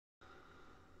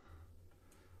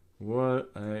What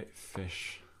a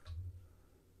fish.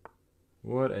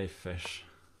 What a fish.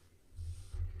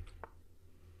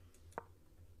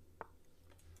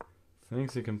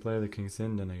 Thinks he can play the King's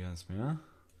Indian against me, huh?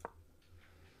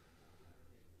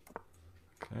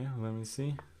 Okay, let me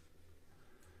see.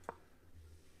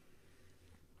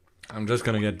 I'm just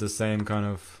gonna get the same kind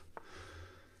of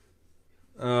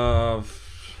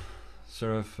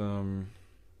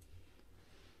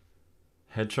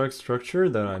hedgehog structure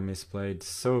that I misplayed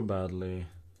so badly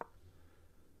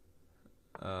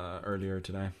earlier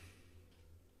today.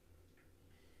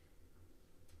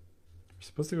 We're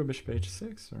supposed to go bishop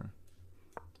h6, or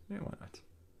yeah, why not?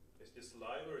 Is this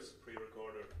live or is it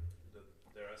pre-recorded that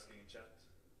they're asking in chat?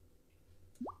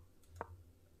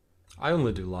 I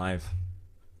only do live.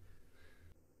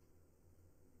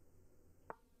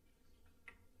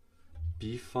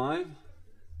 b5?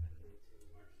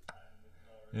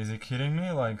 Is he kidding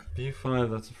me? Like, b5,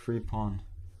 that's a free pawn.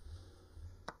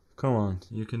 Come on,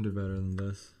 you can do better than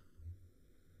this.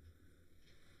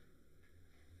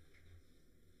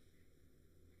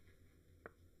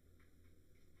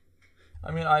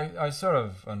 I mean, I sort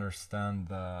of understand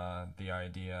the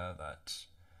idea that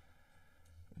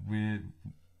when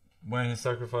he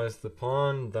sacrificed the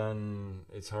pawn, then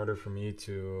it's harder for me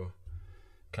to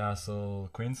castle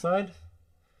queenside,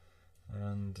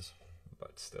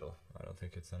 but still, I don't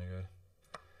think it's any good.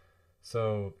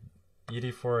 So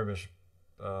ed4 bishop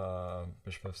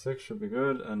f6 should be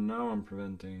good, and now I'm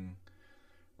preventing,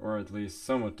 or at least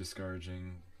somewhat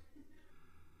discouraging,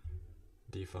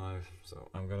 d5. So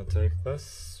I'm gonna take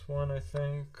this one, I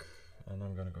think, and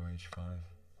I'm gonna go h5,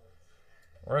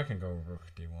 or I can go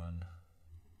rook d1.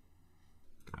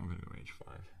 I'm gonna go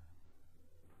h5.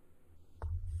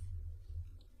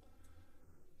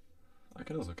 I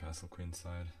can also castle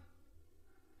queenside.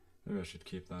 Maybe I should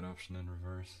keep that option in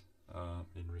reverse.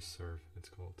 In reserve, it's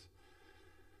called.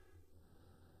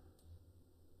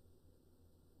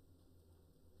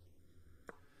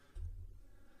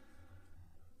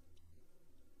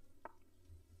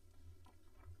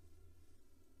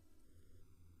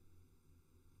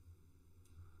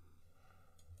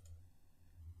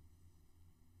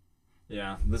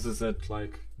 Yeah, this is it.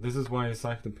 Like, this is why he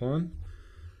sacked the pawn.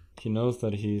 He knows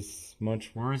that he's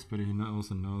much worse, but he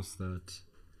also knows that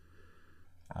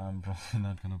I'm probably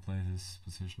not gonna play his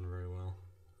position very well.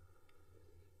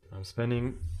 I'm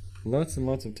spending lots and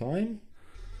lots of time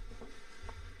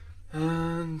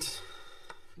and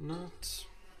not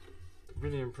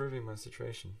really improving my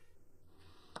situation.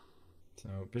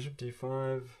 So bishop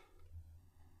d5.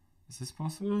 Is this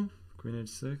possible? Queen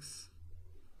h6.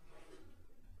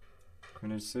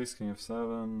 Queen h6, king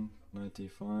f7, knight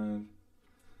d5.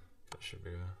 That should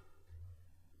be good.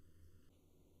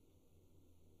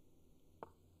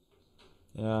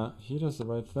 Yeah, he does the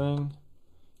right thing.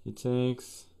 He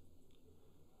takes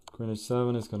queen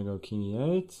h7 is gonna go king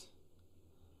e8.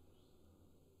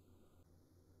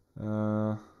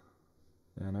 Yeah,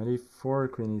 knight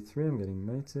e4, queen e3. I'm getting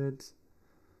mated.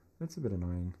 That's a bit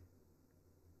annoying.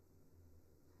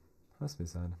 Has to be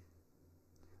sad.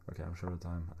 Okay, I'm short of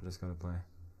time. I just gotta play.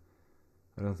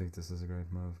 I don't think this is a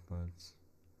great move, but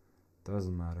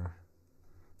doesn't matter.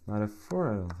 Knight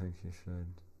f4, I don't think he should.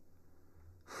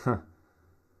 Huh.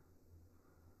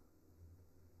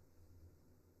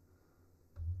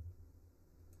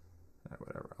 Yeah,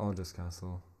 whatever. I'll just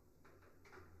castle.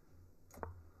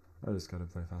 I just gotta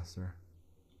play faster.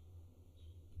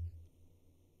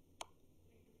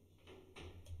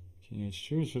 King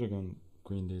h2 should have gone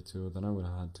queen d2. Then I would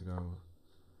have had to go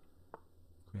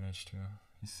queen h2.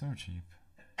 He's so cheap.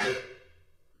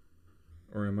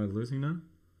 Or am I losing now?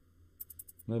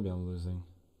 Maybe I'm losing.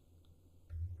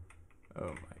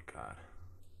 Oh my god.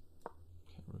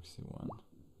 Okay, rook c1.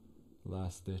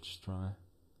 Last ditch try.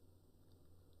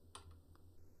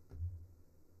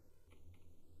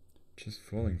 Just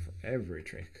falling for every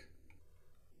trick.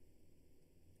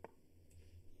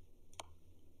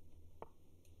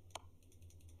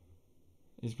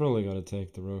 He's probably got to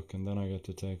take the rook, and then I get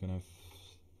to take an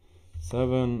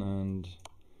f7 and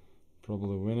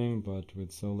probably winning, but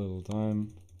with so little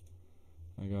time,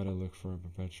 I gotta look for a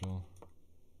perpetual.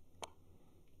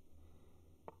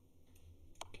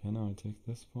 Okay, now I take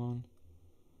this pawn.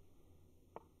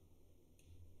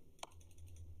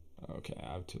 Okay,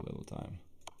 I have too little time.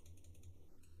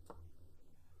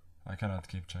 I cannot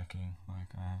keep checking,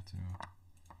 like I have to.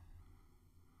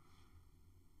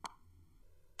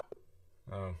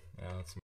 Oh, yeah, that's